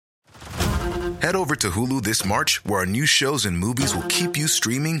Head over to Hulu this March, where our new shows and movies will keep you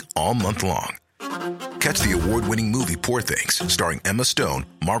streaming all month long. Catch the award-winning movie Poor Things, starring Emma Stone,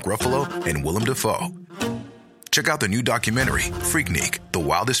 Mark Ruffalo, and Willem Dafoe. Check out the new documentary, Freaknik, The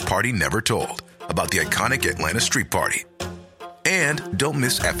Wildest Party Never Told, about the iconic Atlanta Street Party. And don't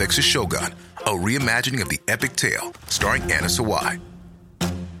miss FX's Shogun, a reimagining of the epic tale, starring Anna Sawai.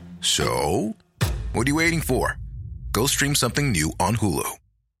 So, what are you waiting for? Go stream something new on Hulu.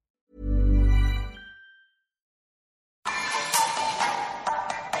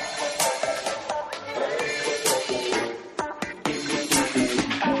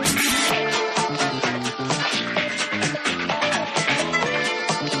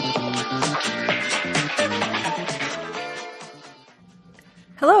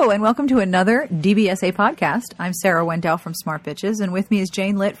 Hello, and welcome to another DBSA podcast. I'm Sarah Wendell from Smart Bitches, and with me is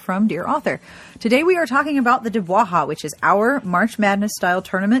Jane Litt from Dear Author. Today we are talking about the DABWAHA, which is our March Madness-style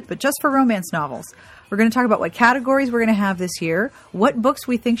tournament, but just for romance novels. We're going to talk about what categories we're going to have this year, what books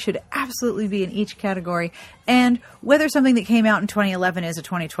we think should absolutely be in each category, and whether something that came out in 2011 is a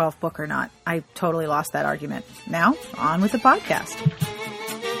 2012 book or not. I totally lost that argument. Now, on with the podcast.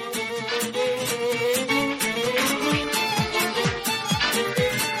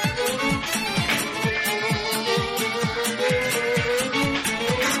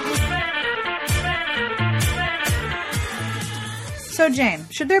 So, Jane,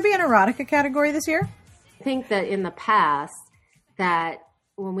 should there be an erotica category this year? I think that in the past, that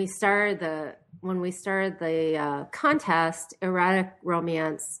when we started the contest, erotic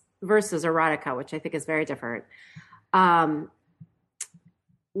romance versus erotica, which I think is very different,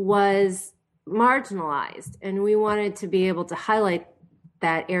 was marginalized, and we wanted to be able to highlight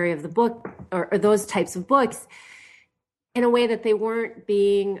that area of the book or those types of books in a way that they weren't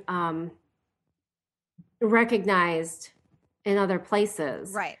being recognized in other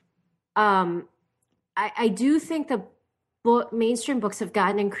places. Right. I do think the mainstream books have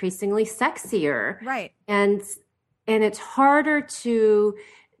gotten increasingly sexier. Right. And it's harder to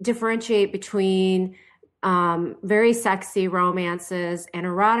differentiate between very sexy romances and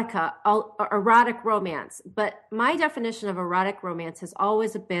erotic romance. But my definition of erotic romance has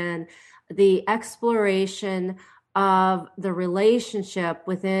always been the exploration of the relationship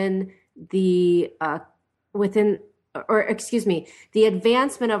the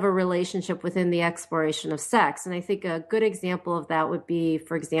advancement of a relationship within the exploration of sex. And I think a good example of that would be,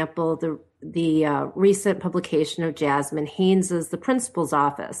 for example, the recent publication of Jasmine Haynes's The Principal's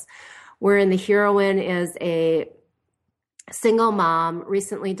Office, wherein the heroine is a single mom,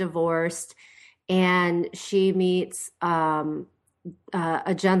 recently divorced, and she meets a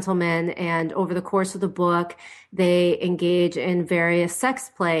gentleman, and over the course of the book, they engage in various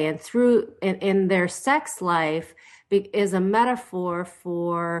sex play, and through in their sex life is a metaphor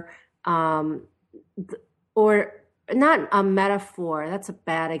for, or not a metaphor, that's a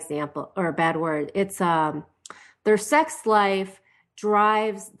bad example or a bad word. It's their sex life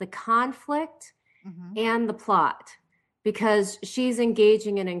drives the conflict and the plot, because she's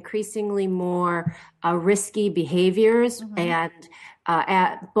engaging in increasingly more risky behaviors and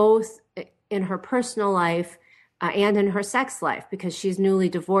at both in her personal life and in her sex life, because she's newly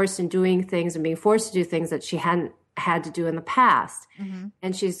divorced and doing things and being forced to do things that she hadn't had to do in the past.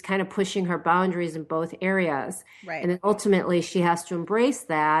 And she's kind of pushing her boundaries in both areas. Right. And then ultimately she has to embrace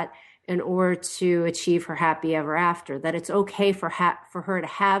that in order to achieve her happy ever after, that it's okay for her to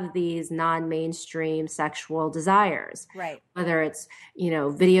have these non-mainstream sexual desires. Right. Whether it's,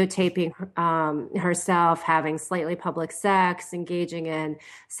 videotaping herself, having slightly public sex, engaging in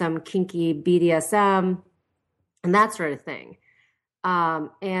some kinky BDSM, and that sort of thing.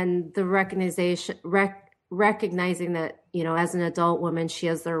 And the recognizing that, as an adult woman, she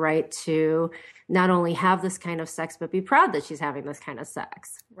has the right to not only have this kind of sex, but be proud that she's having this kind of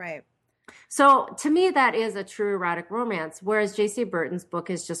sex. Right. So to me, that is a true erotic romance, whereas J.C. Burton's book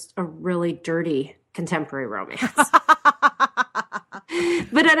is just a really dirty contemporary romance.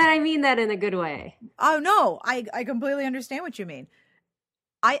 But I mean that in a good way. Oh, no, I completely understand what you mean.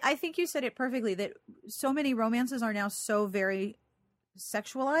 I think you said it perfectly, that so many romances are now so very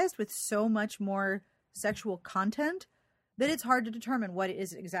sexualized with so much more sexual content that it's hard to determine what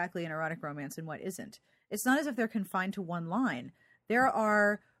is exactly an erotic romance and what isn't. It's not as if they're confined to one line. There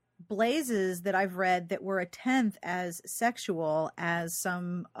are blazes that I've read that were a tenth as sexual as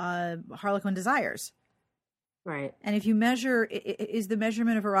some Harlequin Desires. Right. And if you measure, is the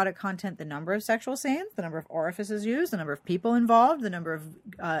measurement of erotic content the number of sexual scenes, the number of orifices used, the number of people involved, the number of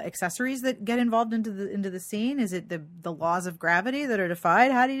accessories that get involved into the scene? Is it the laws of gravity that are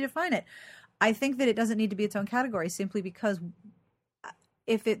defied? How do you define it? I think that it doesn't need to be its own category, simply because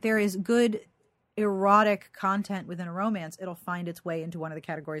if there is good erotic content within a romance, it'll find its way into one of the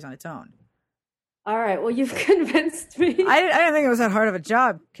categories on its own. All right. Well, you've convinced me. I didn't think it was that hard of a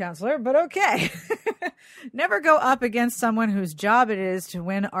job, counselor, but okay. Never go up against someone whose job it is to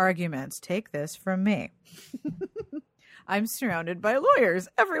win arguments. Take this from me. I'm surrounded by lawyers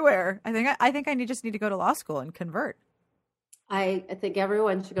everywhere. I think I just need to go to law school and convert. I think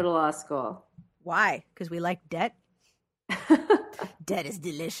everyone should go to law school. Why? Because we like debt? Debt is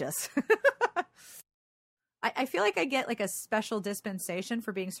delicious. I feel like I get like a special dispensation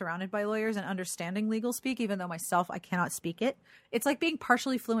for being surrounded by lawyers and understanding legal speak, even though myself, I cannot speak it. It's like being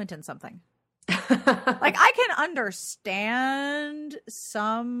partially fluent in something. Like I can understand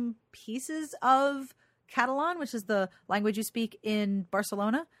some pieces of Catalan, which is the language you speak in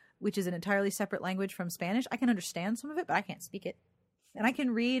Barcelona, which is an entirely separate language from Spanish. I can understand some of it, but I can't speak it. And I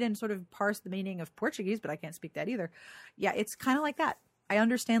can read and sort of parse the meaning of Portuguese, but I can't speak that either. Yeah, it's kind of like that. I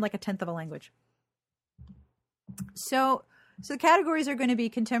understand like a tenth of a language. So the categories are going to be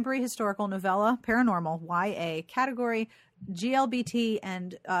contemporary, historical, novella, paranormal, YA, category, GLBT,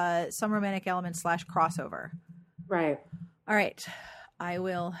 and some romantic elements / crossover. Right. All right. I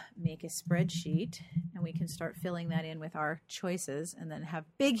will make a spreadsheet and we can start filling that in with our choices and then have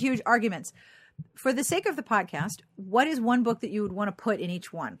big, huge arguments. For the sake of the podcast, what is one book that you would want to put in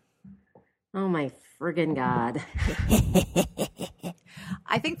each one? Oh, my friggin' God.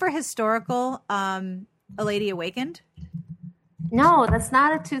 I think for historical, A Lady Awakened. No, that's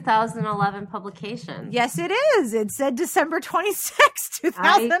not a 2011 publication. Yes, it is. It said December 26,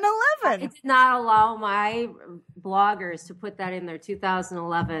 2011. I did not allow my bloggers to put that in their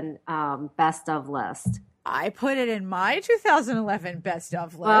 2011 best of list. I put it in my 2011 best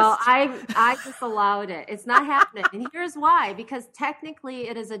of list. Well, I just allowed it. It's not happening. And here's why. Because technically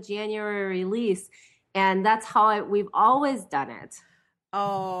it is a January release. And that's how we've always done it.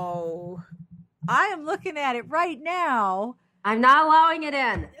 Oh, I am looking at it right now. I'm not allowing it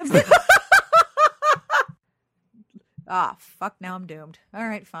in. Fuck, now I'm doomed. All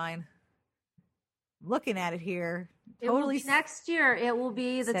right, fine. Looking at it here. It will be next year. It will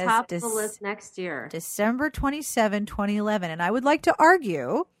be the top of the list next year. December 27, 2011. And I would like to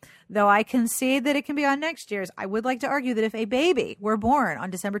argue, though I concede that it can be on next year's, I would like to argue that if a baby were born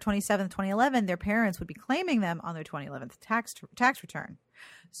on December 27th, 2011, their parents would be claiming them on their 2011 tax return.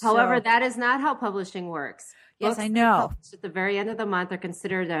 However, that is not how publishing works. Yes, I know. At the very end of the month are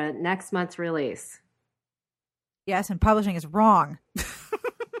considered a next month's release. Yes, and publishing is wrong.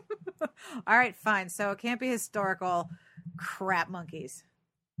 All right, fine. So it can't be historical. Crap monkeys.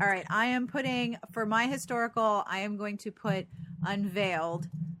 All right, I am putting, for my historical, I am going to put Unveiled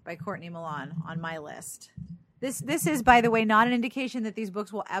by Courtney Milan on my list. This is, by the way, not an indication that these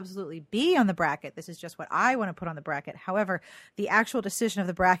books will absolutely be on the bracket. This is just what I want to put on the bracket. However, the actual decision of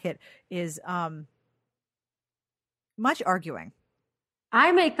the bracket is much arguing.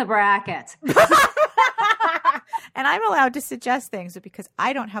 I make the bracket. And I'm allowed to suggest things, but because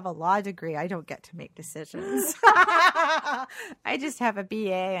I don't have a law degree, I don't get to make decisions. I just have a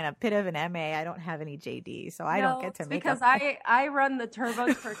BA and a bit of an MA. I don't have any JD, so I don't get to make because I run the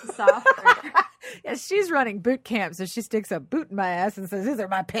Turbo Turkey software. Yes, she's running boot camp, so she sticks a boot in my ass and says, "These are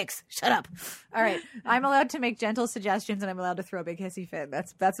my picks. Shut up." All right, I'm allowed to make gentle suggestions, and I'm allowed to throw a big hissy fit.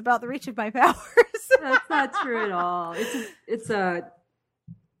 That's about the reach of my powers. That's not true at all.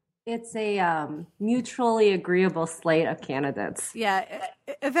 It's a mutually agreeable slate of candidates. Yeah.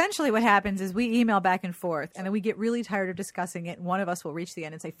 Eventually what happens is we email back and forth, and then we get really tired of discussing it, and one of us will reach the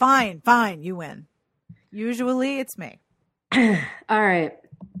end and say, fine, you win. Usually it's me. All right.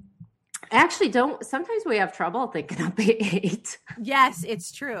 Actually, sometimes we have trouble thinking up 8. Yes,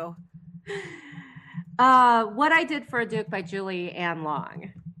 it's true. What I Did for a Duke by Julie Ann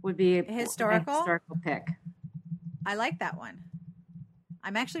Long would be a historical pick. I like that one.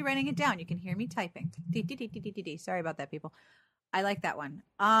 I'm actually writing it down. You can hear me typing. Sorry about that, people. I like that one.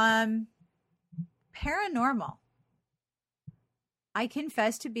 Paranormal. I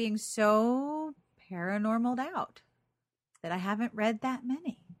confess to being so paranormaled out that I haven't read that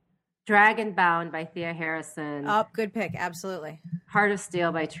many. Dragon Bound by Thea Harrison. Oh, good pick. Absolutely. Heart of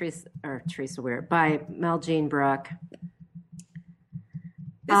Steel by Teresa Weir by Mel Jean Brooke.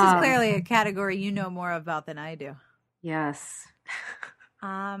 This is clearly a category you know more about than I do. Yes.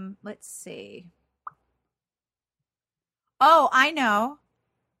 Let's see. Oh, I know.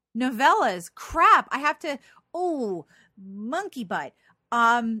 Novellas. Crap. I have to. Oh, monkey butt.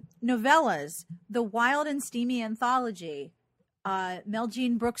 Novellas. The Wild and Steamy Anthology. Mel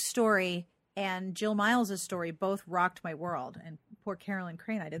Jean Brooke's story and Jill Miles's story both rocked my world. And poor Carolyn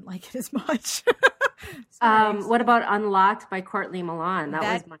Crane, I didn't like it as much. What about Unlocked by Courtney Milan?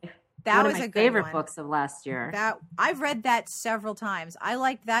 That was That one was of my a good favorite one. books of last year. That I've read that several times. I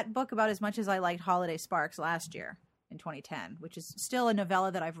liked that book about as much as I liked Holiday Sparks last year in 2010, which is still a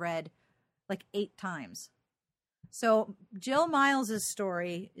novella that I've read like 8 times. So Jill Miles's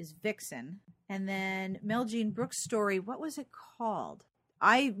story is Vixen, and then Mel Jean Brooks' story, what was it called?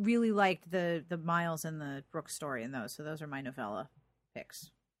 I really liked the Miles and the Brooks story in those, so those are my novella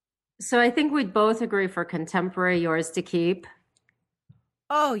picks. So I think we'd both agree for contemporary, Yours to Keep.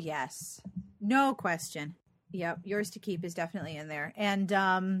 Oh, yes. No question. Yep, Yours to Keep is definitely in there. And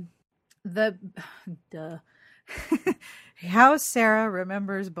How Sarah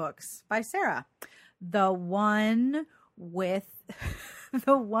Remembers Books by Sarah. The one with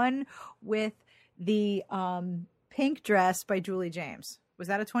the pink dress by Julie James. Was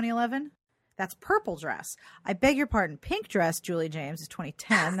that a 2011? That's Purple Dress. I beg your pardon. Pink Dress, Julie James, is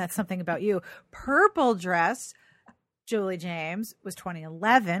 2010. That's Something About You. Purple Dress, Julie James, was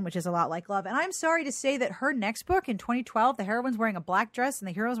 2011, which is a lot like Love. And I'm sorry to say that her next book in 2012, the heroine's wearing a black dress and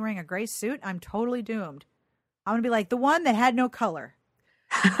the hero's wearing a gray suit. I'm totally doomed. I'm going to be like the one that had no color.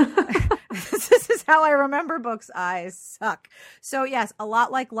 This is how I remember books. I suck. So yes, A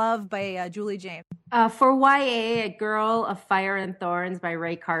Lot Like Love by Julie James. For YA, A Girl of Fire and Thorns by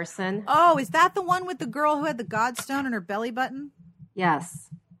Ray Carson. Oh, is that the one with the girl who had the Godstone on her belly button? Yes.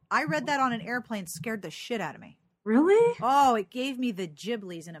 I read that on an airplane, scared the shit out of me. Really? Oh, it gave me the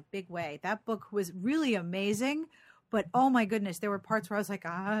Ghiblies in a big way. That book was really amazing, but oh my goodness, there were parts where I was like,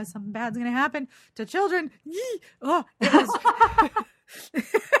 something bad's going to happen to children. Yee! Oh, it was...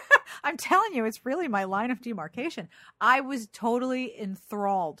 I'm telling you, it's really my line of demarcation. I was totally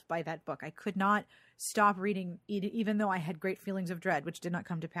enthralled by that book. I could not stop reading, even though I had great feelings of dread, which did not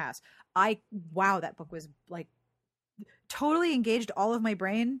come to pass. Wow, that book was like totally engaged all of my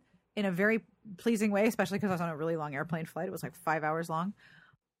brain in a very pleasing way, especially because I was on a really long airplane flight. It was like 5 hours long.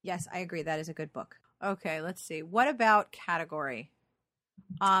 Yes, I agree. That is a good book. Okay, let's see. What about category?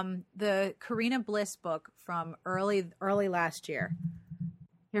 The Karina Bliss book from early last year.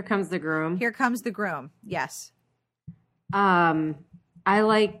 Here Comes the Groom. Here Comes the Groom. Yes. I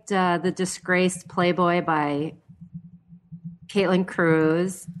liked The Disgraced Playboy by Caitlin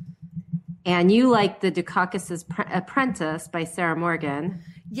Cruz. And you liked The Dukakis's Apprentice by Sarah Morgan.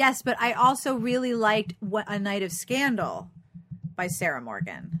 Yes, but I also really liked A Night of Scandal by Sarah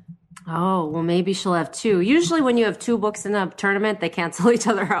Morgan. Oh, well, maybe she'll have 2. Usually when you have 2 books in a tournament, they cancel each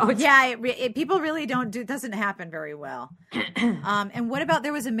other out. Yeah, people really don't it doesn't happen very well. And what about,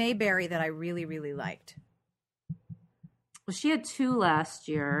 there was a Mayberry that I really, really liked. Well, she had 2 last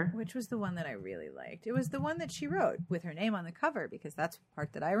year. Which was the one that I really liked? It was the one that she wrote with her name on the cover, because that's the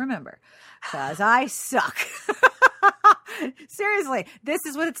part that I remember. Because I suck. Seriously, this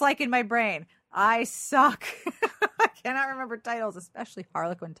is what it's like in my brain. I suck. I cannot remember titles, especially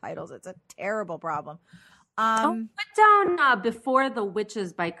Harlequin titles. It's a terrible problem. Put down Before the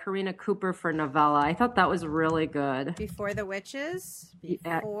Witches by Karina Cooper for novella. I thought that was really good. Before the Witches?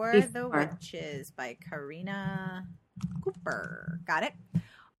 Before the Witches by Karina Cooper. Got it.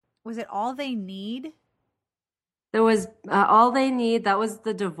 Was it All They Need? There was All They Need. That was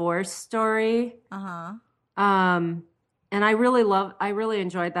the divorce story. Uh-huh. And I really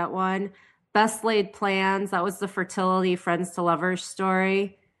enjoyed that one. Best Laid Plans. That was the fertility friends to lovers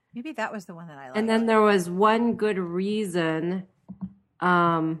story. Maybe that was the one that I liked. And then there was One Good Reason.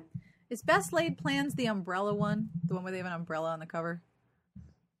 Is Best Laid Plans the umbrella one? The one where they have an umbrella on the cover?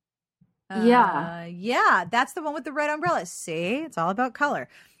 Yeah. Yeah, that's the one with the red umbrella. See? It's all about color.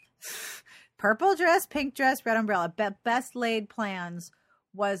 Purple dress, pink dress, red umbrella. Best Laid Plans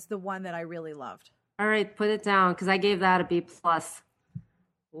was the one that I really loved. All right, put it down, because I gave that a B+.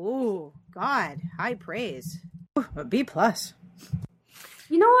 Ooh, God, high praise. Ooh, a B+.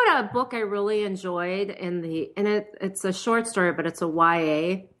 You know what? A book I really enjoyed it's a short story, but it's a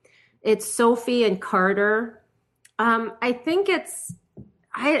YA. It's Sophie and Carter. I think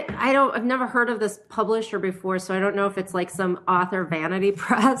I've never heard of this publisher before, so I don't know if it's like some author vanity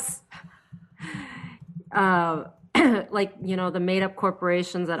press. Like, the made up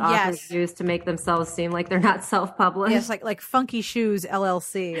corporations that authors use to make themselves seem like they're not self-published. Yes, like Funky Shoes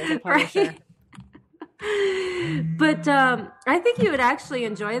LLC as a publisher. Right. But I think you would actually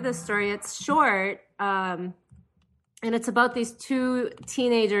enjoy this story. It's short, and it's about these 2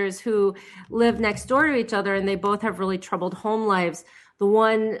 teenagers who live next door to each other, and they both have really troubled home lives. The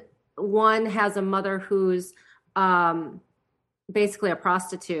one has a mother who's basically a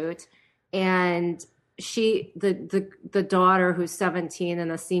prostitute, and the daughter, who's 17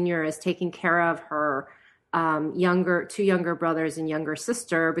 and a senior, is taking care of her 2 younger brothers and younger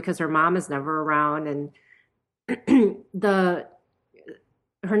sister because her mom is never around. And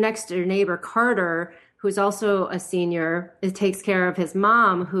her next door neighbor, Carter, who's also a senior, it takes care of his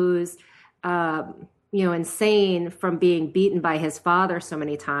mom, who's, insane from being beaten by his father so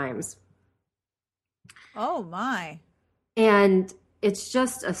many times. Oh my. And it's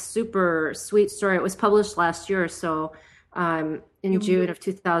just a super sweet story. It was published last year, so in June of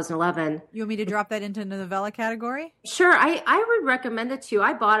 2011. You want me to drop that into the novella category? Sure, I would recommend it to you.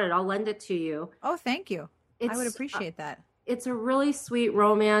 I bought it. I'll lend it to you. Oh, thank you. I would appreciate that. It's a really sweet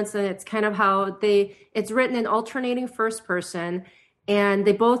romance, and it's kind of how it's written in alternating first person, and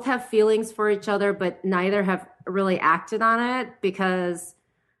they both have feelings for each other, but neither have really acted on it because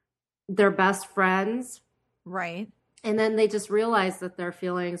they're best friends. Right. And then they just realize that their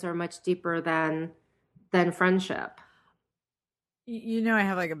feelings are much deeper than friendship. You know, I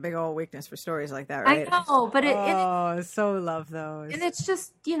have like a big old weakness for stories like that, right? I know, but I so love those. And it's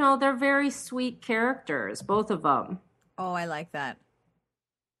just, they're very sweet characters, both of them. Oh, I like that.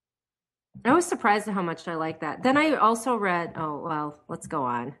 I was surprised at how much I like that. Then I also read, let's go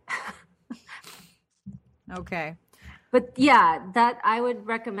on. Okay. But yeah, that I would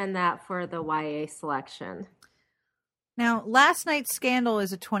recommend that for the YA selection. Now, Last Night's Scandal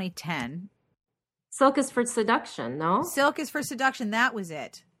is a 2010. Silk is for Seduction, no? Silk is for Seduction. That was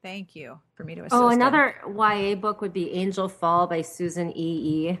it. Thank you for me to assist. Oh, another YA book would be Angel Fall by Susan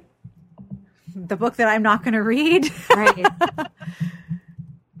E. The book that I'm not going to read. Right.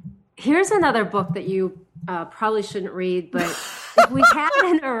 Here's another book that you probably shouldn't read, but if we had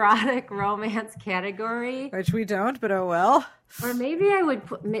an erotic romance category. Which we don't, but oh well. Or maybe I would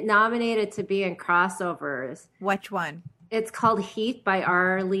nominate it to be in crossovers. Which one? It's called Heat by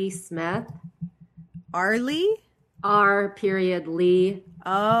R. Lee Smith. R. Lee? R. Lee.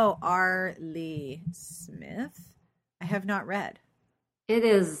 Oh, R. Lee Smith. I have not read. It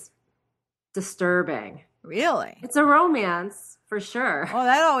is disturbing. Really? It's a romance, for sure. Oh,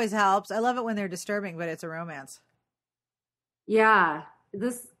 that always helps. I love it when they're disturbing, but it's a romance. Yeah.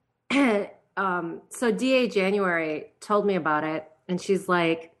 This so DA January told me about it, and she's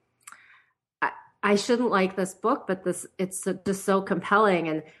like, I shouldn't like this book, but it's just so compelling.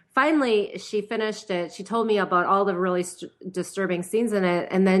 And finally, she finished it. She told me about all the really disturbing scenes in it,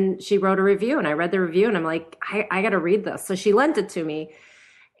 and then she wrote a review, and I read the review, and I'm like, I got to read this. So she lent it to me,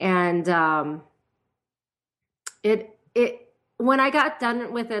 and when I got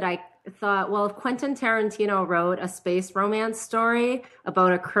done with it, I thought, well, if Quentin Tarantino wrote a space romance story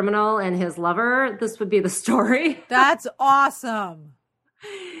about a criminal and his lover, this would be the story. That's awesome.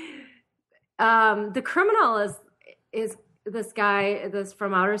 The criminal is this guy, this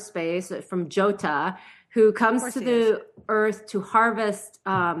from outer space, from Jota, who comes to the Earth to harvest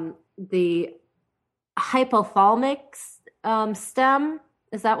the hypothalamic stem.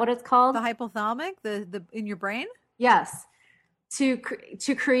 Is that what it's called? The hypothalamic, the in your brain? Yes. To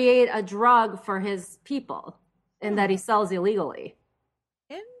create a drug for his people, and that he sells illegally.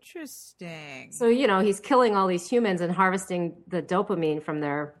 Interesting. So, he's killing all these humans and harvesting the dopamine from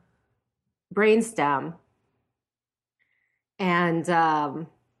their brainstem. And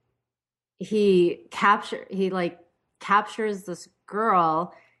he captures this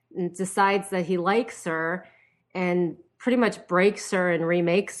girl and decides that he likes her and pretty much breaks her and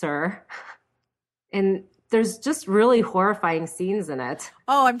remakes her. And there's just really horrifying scenes in it.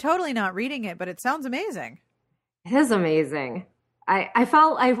 Oh, I'm totally not reading it, but it sounds amazing. It is amazing.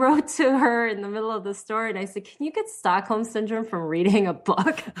 I wrote to her in the middle of the story and I said, can you get Stockholm Syndrome from reading a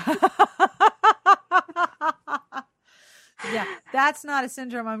book? Yeah, that's not a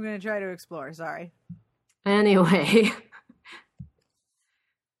syndrome I'm going to try to explore. Sorry. Anyway.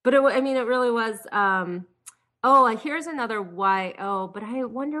 But it really was... here's another but I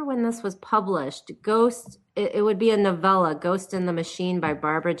wonder when this was published. Ghost, it would be a novella, Ghost in the Machine by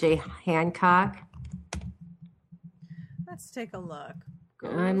Barbara J. Hancock. Let's take a look.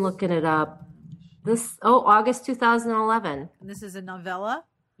 I'm looking it up. August 2011. And this is a novella?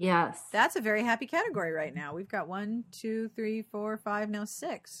 Yes. That's a very happy category right now. We've got 1, 2, 3, 4, 5, now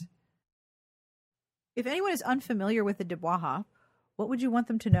 6. If anyone is unfamiliar with the DABWAHA, what would you want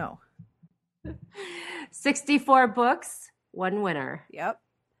them to know? 64 books, 1 winner. Yep.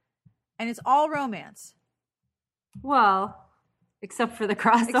 And it's all romance. Well, except for the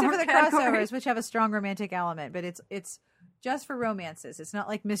crossovers, which have a strong romantic element, but it's just for romances. It's not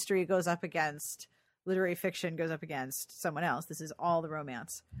like mystery goes up against literary fiction goes up against someone else. This is all the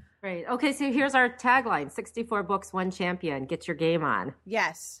romance. Right. Okay, so here's our tagline: 64 books, 1 champion. Get your game on.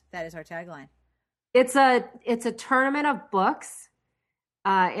 Yes, that is our tagline. It's a tournament of books,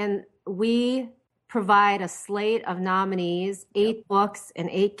 and we provide a slate of nominees, 8 books in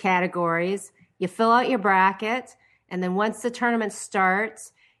 8 categories. You fill out your bracket, And then once the tournament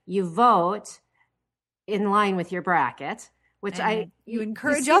starts, you vote in line with your bracket, which you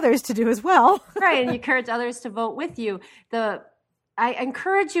encourage others to do as well. Right. And you encourage others to vote with you. I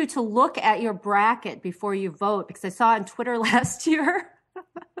encourage you to look at your bracket before you vote, because I saw on Twitter last year,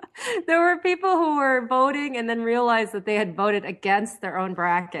 there were people who were voting and then realized that they had voted against their own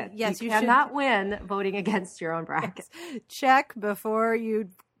bracket. Yes, you cannot win voting against your own bracket. Yes. Check before you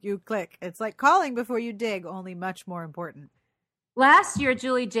click. It's like calling before you dig, only much more important. Last year,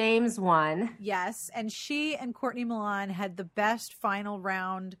 Julie James won. Yes, and she and Courtney Milan had the best final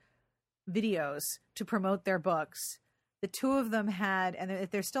round videos to promote their books. The two of them had, and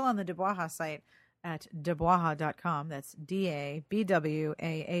they're still on the DABWAHA site at DABWAHA.com. That's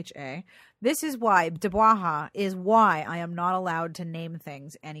DABWAHA. This is why DABWAHA is why I am not allowed to name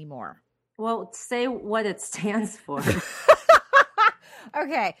things anymore. Well, say what it stands for.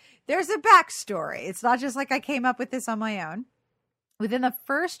 Okay, there's a backstory. It's not just like I came up with this on my own. Within the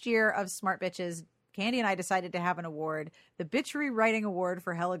first year of Smart Bitches, Candy and I decided to have an award, the Bitchery Writing Award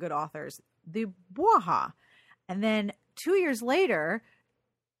for Hella Good Authors, the DABWAHA. And then 2 years later,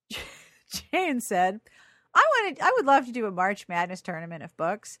 Jane said, I would love to do a March Madness tournament of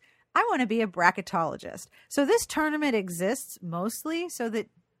books. I want to be a bracketologist. So this tournament exists mostly so that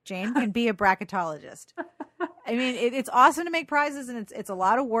Jane can be a bracketologist. I mean, it's awesome to make prizes, and it's a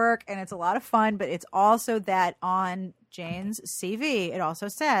lot of work, and it's a lot of fun, but it's also that on Jane's CV, it also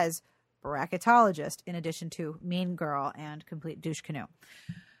says bracketologist in addition to Mean Girl and Complete Douche Canoe.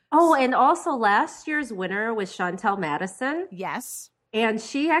 Oh, and also last year's winner was Chantel Madison. Yes. And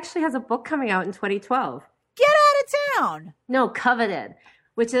she actually has a book coming out in 2012. Get out of town. No, Coveted,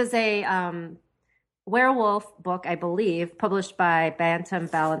 which is a werewolf book, I believe, published by Bantam,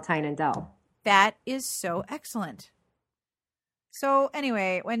 Ballantine, and Dell. That is so excellent. So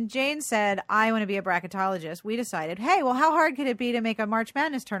anyway, when Jane said, I want to be a bracketologist, we decided, hey, well, how hard could it be to make a March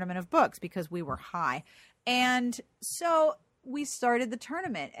Madness tournament of books? Because we were high. And so we started the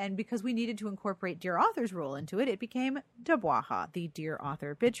tournament. And because we needed to incorporate Dear Author's rule into it, it became DABWAHA, the Dear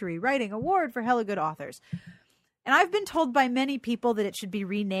Author Bitchery Writing Award for Hella Good Authors. And I've been told by many people that it should be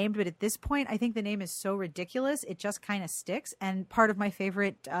renamed, but at this point, I think the name is so ridiculous, it just kind of sticks. And part of my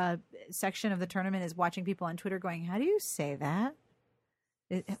favorite section of the tournament is watching people on Twitter going, how do you say that?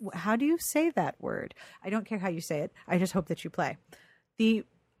 How do you say that word? I don't care how you say it. I just hope that you play. The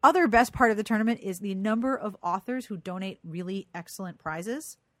other best part of the tournament is the number of authors who donate really excellent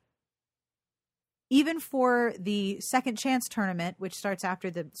prizes. Even for the Second Chance tournament, which starts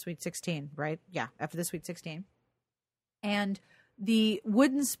after the Sweet 16, right? Yeah, after the Sweet 16. And the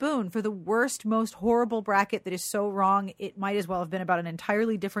wooden spoon for the worst, most horrible bracket that is so wrong, it might as well have been about an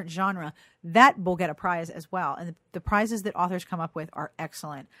entirely different genre. That will get a prize as well. And the prizes that authors come up with are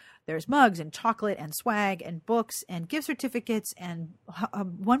excellent. There's mugs and chocolate and swag and books and gift certificates. And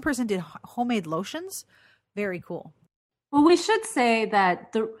one person did homemade lotions. Very cool. Well, we should say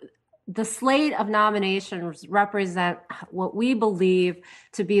that the slate of nominations represent what we believe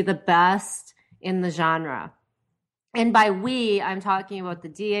to be the best in the genre. And by we, I'm talking about the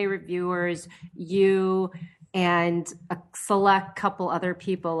DA reviewers, you, and a select couple other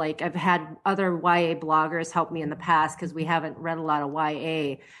people. Like I've had other YA bloggers help me in the past because we haven't read a lot of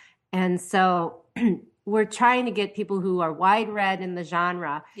YA. And so we're trying to get people who are wide read in the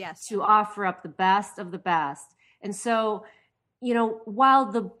genre to offer up the best of the best. And so, you know,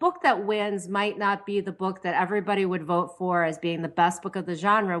 while the book that wins might not be the book that everybody would vote for as being the best book of the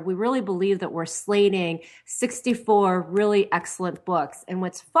genre, we really believe that we're slating 64 really excellent books. And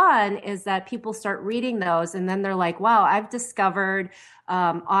what's fun is that people start reading those and then they're like, wow, I've discovered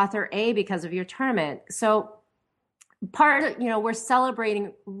author A because of your tournament. So we're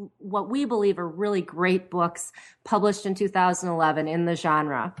celebrating what we believe are really great books published in 2011 in the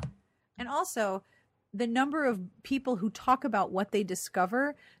genre. And also, the number of people who talk about what they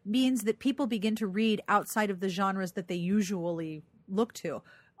discover means that people begin to read outside of the genres that they usually look to.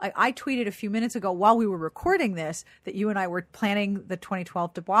 I tweeted a few minutes ago while we were recording this that you and I were planning the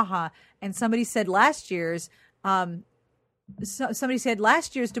 2012 DABWAHA, and somebody said last year's DABWAHA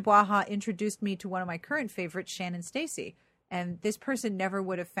introduced me to one of my current favorites, Shannon Stacy, and this person never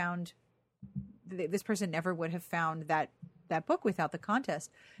would have found that book without the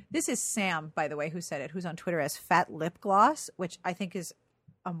contest. This is Sam, by the way, who said it, who's on Twitter as Fat Lip Gloss, which I think is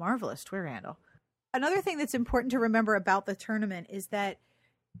a marvelous Twitter handle. Another thing that's important to remember about the tournament is that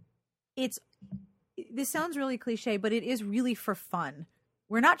this sounds really cliche, but it is really for fun.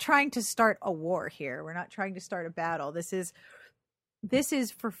 We're not trying to start a war here. We're not trying to start a battle. This is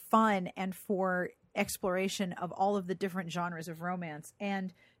for fun and for exploration of all of the different genres of romance.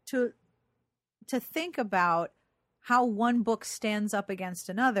 And to think about how one book stands up against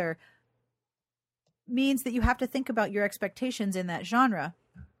another means that you have to think about your expectations in that genre.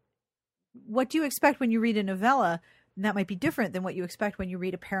 What do you expect when you read a novella? And that might be different than what you expect when you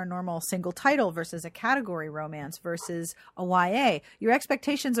read a paranormal single title versus a category romance versus a YA. Your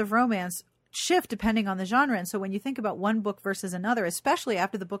expectations of romance shift depending on the genre. And so when you think about one book versus another, especially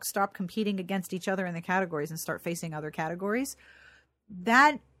after the books stop competing against each other in the categories and start facing other categories,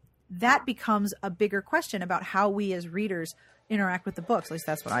 that becomes a bigger question about how we as readers interact with the books. At least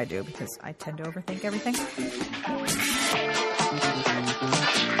that's what I do, because I tend to overthink everything.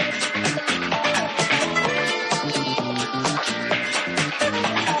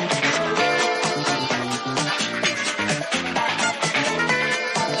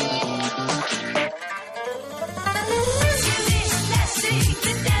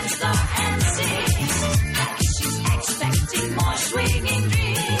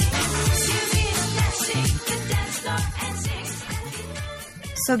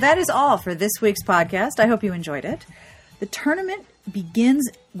 So that is all for this week's podcast. I hope you enjoyed it. The tournament begins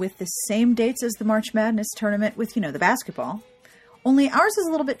with the same dates as the March Madness tournament with, the basketball. Only ours is a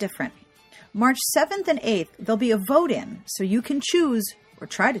little bit different. March 7th and 8th, there'll be a vote-in, so you can choose, or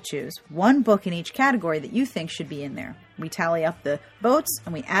try to choose, one book in each category that you think should be in there. We tally up the votes,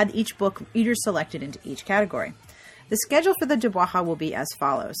 and we add each book readers selected into each category. The schedule for the DABWAHA will be as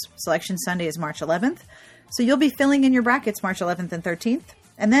follows. Selection Sunday is March 11th, so you'll be filling in your brackets March 11th and 13th.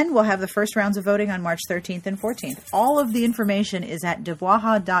 And then we'll have the first rounds of voting on March 13th and 14th. All of the information is at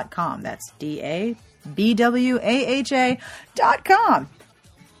DABWAHA.com. That's DABWAHA.com.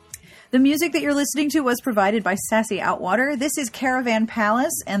 The music that you're listening to was provided by Sassy Outwater. This is Caravan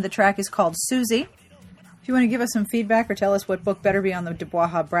Palace, and the track is called Susie. If you want to give us some feedback or tell us what book better be on the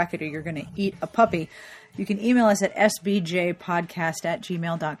DABWAHA bracket or you're going to eat a puppy, you can email us at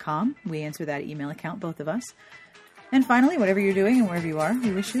sbjpodcast@gmail.com. We answer that email account, both of us. And finally, whatever you're doing and wherever you are,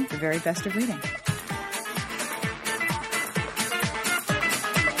 we wish you the very best of reading.